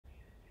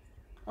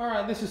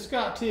Alright, this is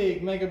Scott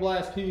Tigg,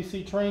 Megablast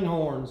PVC train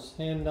horns,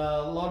 and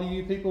a lot of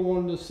you people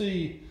wanted to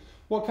see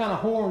what kind of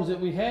horns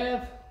that we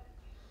have.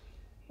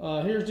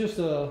 Here's just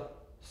a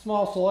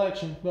small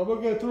selection, but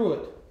we'll go through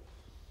it.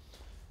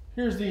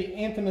 Here's the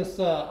infamous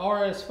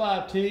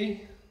RS5T.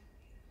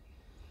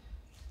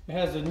 It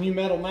has a new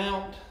metal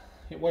mount.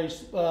 It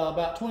weighs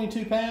about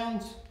 22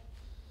 pounds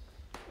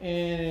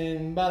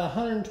and about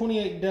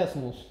 128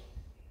 decimals.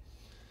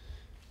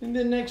 And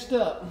then next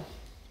up,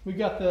 we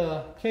got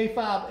the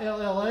K5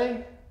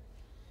 LLA.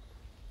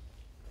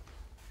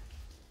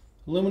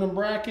 Aluminum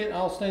bracket,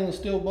 all stainless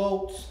steel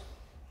bolts,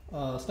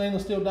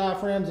 stainless steel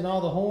diaphragms in all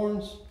the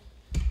horns.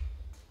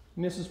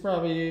 And this is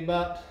probably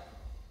about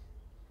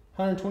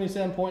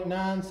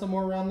 127.9,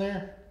 somewhere around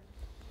there.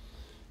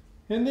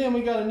 And then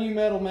we got a new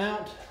metal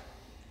mount.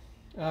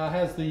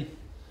 Has the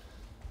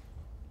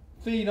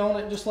feed on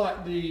it just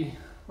like the,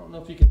 I don't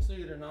know if you can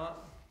see it or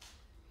not.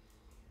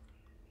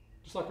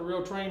 Just like a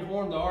real train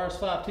horn, the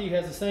RS5T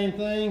has the same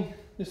thing.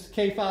 This is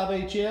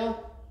K5HL.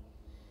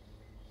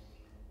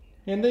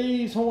 And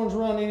these horns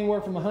run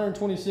anywhere from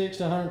 126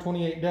 to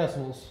 128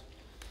 decimals.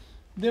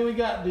 Then we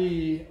got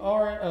the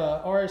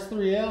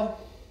RS3L.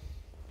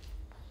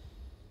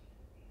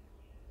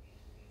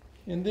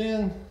 And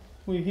then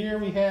here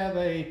we have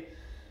a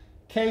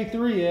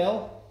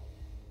K3L.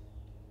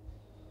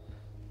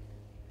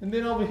 And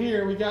then over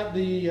here we got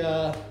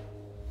the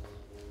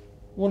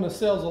one that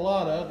sells a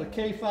lot of, the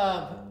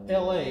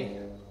K5LA.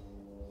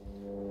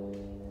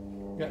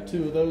 Got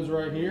two of those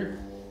right here.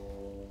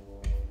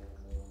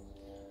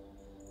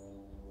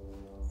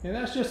 And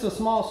that's just a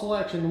small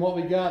selection of what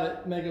we got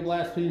at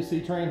Megablast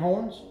PVC train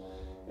horns.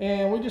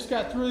 And we just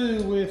got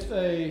through with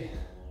a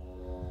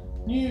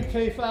new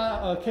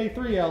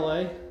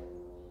K3LA.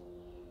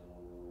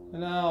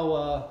 And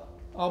I'll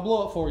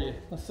blow it for you.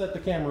 Let's set the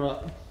camera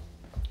up.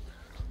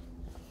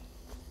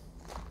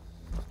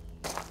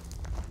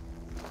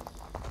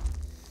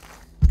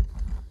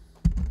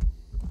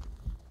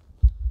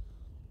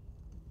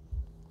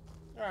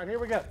 All right, here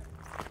we go.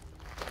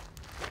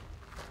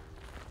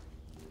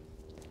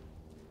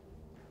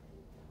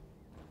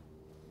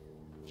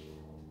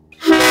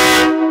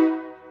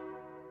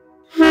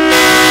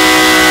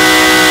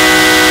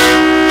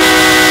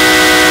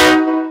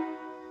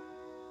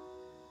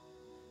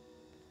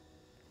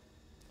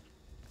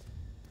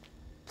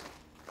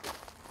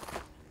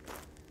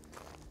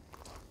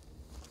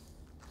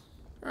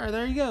 All right,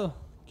 there you go,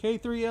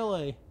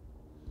 K3LA.